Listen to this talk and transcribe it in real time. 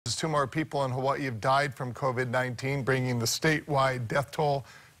2 more people in Hawaii have died from COVID-19, bringing the statewide death toll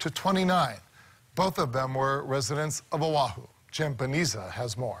to 29. Both of them were residents of Oahu. Jen Beniza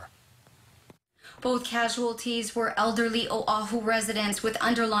has more. Both casualties were elderly Oahu residents with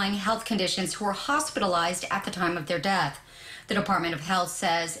underlying health conditions who were hospitalized at the time of their death. The Department of Health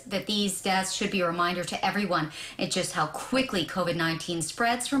says that these deaths should be a reminder to everyone at just how quickly COVID-19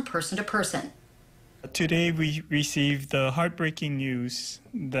 spreads from person to person. Today we received the heartbreaking news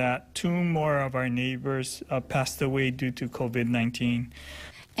that 2 more of our neighbors passed away due to COVID-19.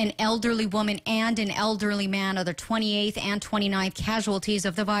 An elderly woman and an elderly man are the 28th and 29th casualties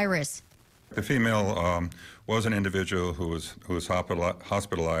of the virus. The female was an individual who was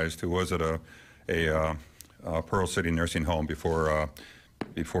hospitalized, who was at a Pearl City nursing home before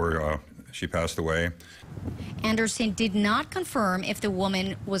she passed away. Anderson did not confirm if the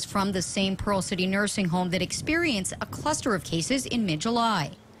woman was from the same Pearl City nursing home that experienced a cluster of cases in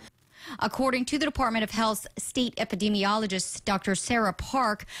mid-July. According to the Department of Health's state epidemiologist, Dr. Sarah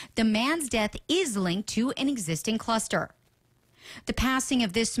Park, the man's death is linked to an existing cluster. The passing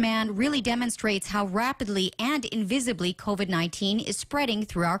of this man really demonstrates how rapidly and invisibly COVID-19 is spreading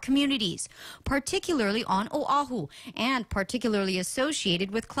through our communities, particularly on Oahu, and particularly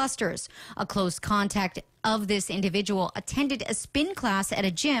associated with clusters. A close contact of this individual attended a spin class at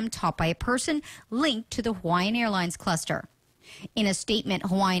a gym taught by a person linked to the Hawaiian Airlines cluster. In a statement,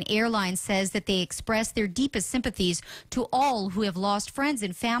 Hawaiian Airlines says that they express their deepest sympathies to all who have lost friends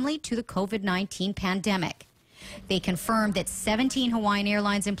and family to the COVID-19 pandemic. They confirmed that 17 Hawaiian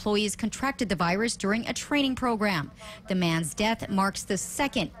Airlines employees contracted the virus during a training program. The man's death marks the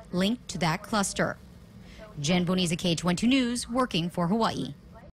second linked to that cluster. Jen Beniza, KH12 News, working for Hawaii.